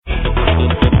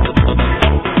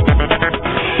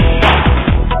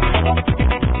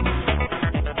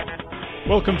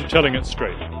Welcome to Telling It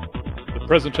Straight, the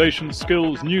presentation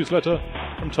skills newsletter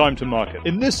from Time to Market.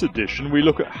 In this edition, we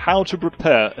look at how to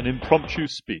prepare an impromptu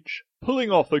speech. Pulling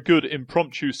off a good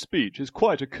impromptu speech is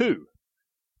quite a coup.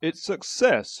 Its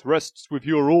success rests with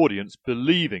your audience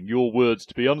believing your words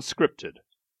to be unscripted,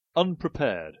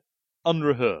 unprepared,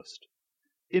 unrehearsed.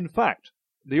 In fact,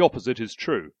 the opposite is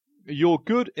true. Your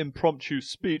good impromptu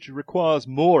speech requires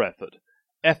more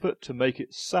effort to make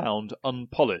it sound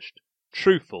unpolished,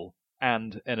 truthful,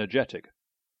 and energetic.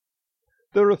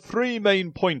 There are three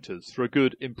main pointers for a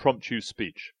good impromptu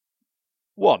speech.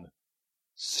 1.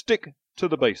 Stick to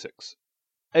the basics.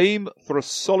 Aim for a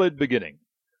solid beginning.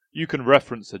 You can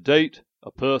reference a date,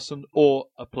 a person, or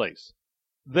a place.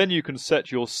 Then you can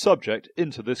set your subject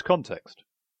into this context.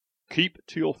 Keep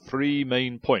to your three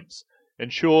main points.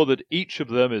 Ensure that each of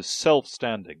them is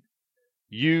self-standing.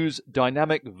 Use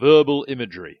dynamic verbal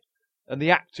imagery and the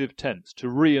active tense to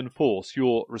reinforce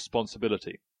your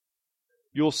responsibility.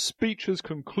 Your speech's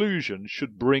conclusion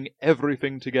should bring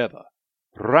everything together.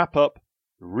 Wrap up,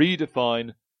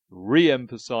 redefine,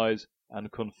 re-emphasize, and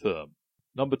confirm.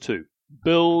 2.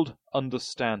 Build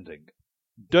understanding.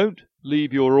 Don't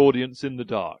leave your audience in the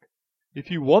dark.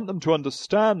 If you want them to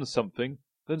understand something,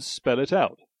 then spell it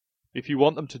out. If you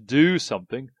want them to do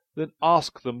something, then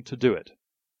ask them to do it.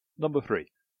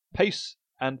 3. Pace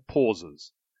and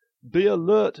pauses. Be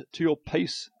alert to your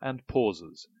pace and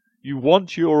pauses. You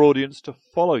want your audience to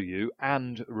follow you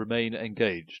and remain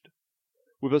engaged.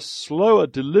 With a slower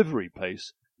delivery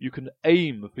pace, you can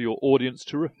aim for your audience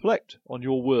to reflect on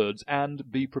your words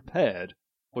and be prepared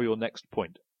for your next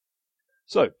point.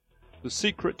 So, the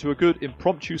secret to a good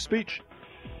impromptu speech?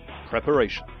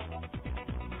 Preparation.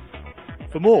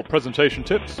 For more presentation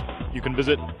tips, you can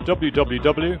visit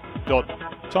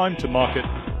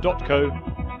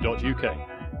www.timetomarket.co.uk.